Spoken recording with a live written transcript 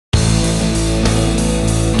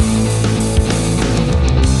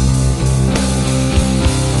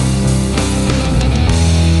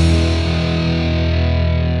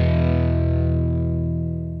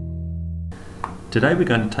Today we're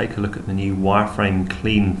going to take a look at the new Wireframe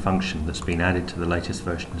Clean function that's been added to the latest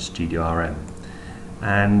version of Studio RM.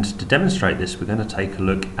 And to demonstrate this, we're going to take a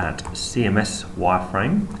look at CMS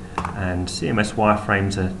wireframe. And CMS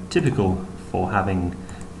wireframes are typical for having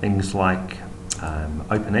things like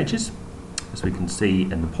open edges, as we can see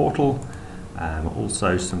in the portal.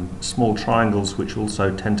 Also some small triangles, which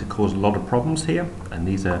also tend to cause a lot of problems here, and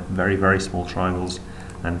these are very, very small triangles.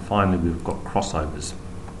 And finally we've got crossovers,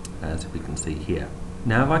 as we can see here.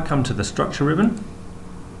 Now if I come to the structure ribbon,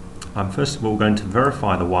 I'm first of all going to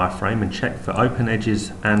verify the wireframe and check for open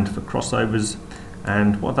edges and for crossovers,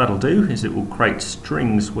 and what that'll do is it will create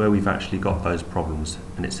strings where we've actually got those problems,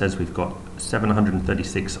 and it says we've got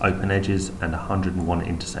 736 open edges and 101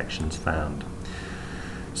 intersections found.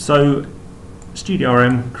 So Studio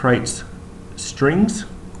RM creates strings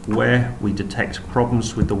where we detect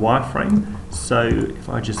problems with the wireframe. So if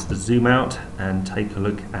I just zoom out and take a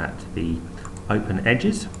look at the open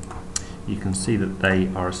edges, you can see that they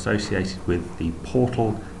are associated with the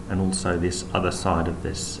portal and also this other side of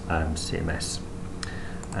this CMS.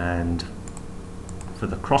 And for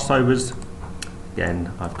the crossovers,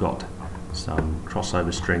 again, I've got some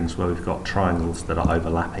crossover strings where we've got triangles that are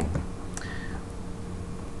overlapping.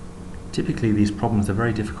 Typically these problems are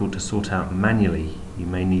very difficult to sort out manually. You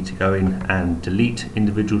may need to go in and delete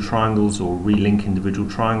individual triangles or relink individual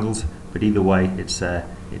triangles, but either way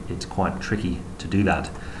it's quite tricky to do that.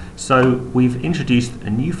 So we've introduced a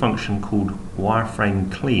new function called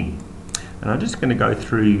Wireframe Clean, and I'm just going to go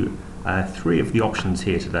through three of the options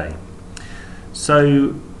here today.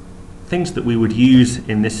 So things that we would use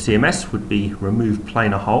in this CMS would be remove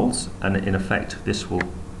planar holes, and in effect this will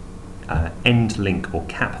end link or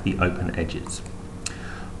cap the open edges.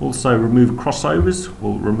 Also remove crossovers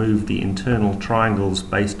will remove the internal triangles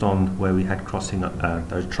based on where we had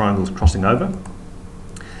those triangles crossing over.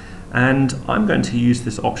 And I'm going to use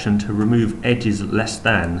this option to remove edges less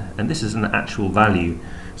than, and this is an actual value.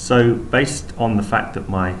 So based on the fact that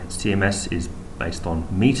my CMS is based on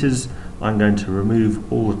meters, I'm going to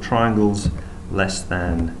remove all the triangles less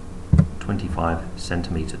than 25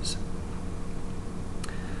 centimeters.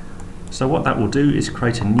 So what that will do is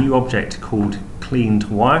create a new object called cleaned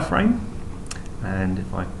wireframe, and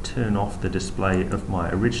if I turn off the display of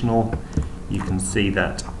my original, you can see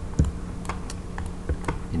that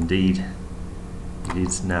indeed it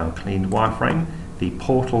is now a cleaned wireframe. The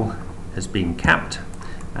portal has been capped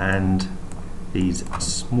and these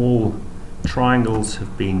small triangles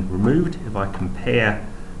have been removed. If I compare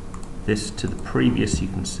this to the previous, you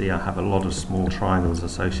can see I have a lot of small triangles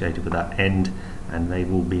associated with that end, and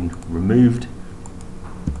they've all been removed.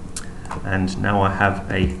 And now I have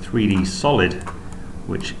a 3D solid,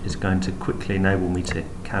 which is going to quickly enable me to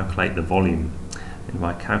calculate the volume. And if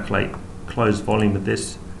I calculate closed volume of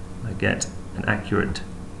this, I get an accurate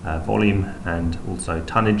volume and also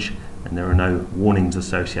tonnage, and there are no warnings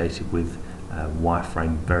associated with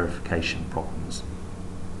wireframe verification problems.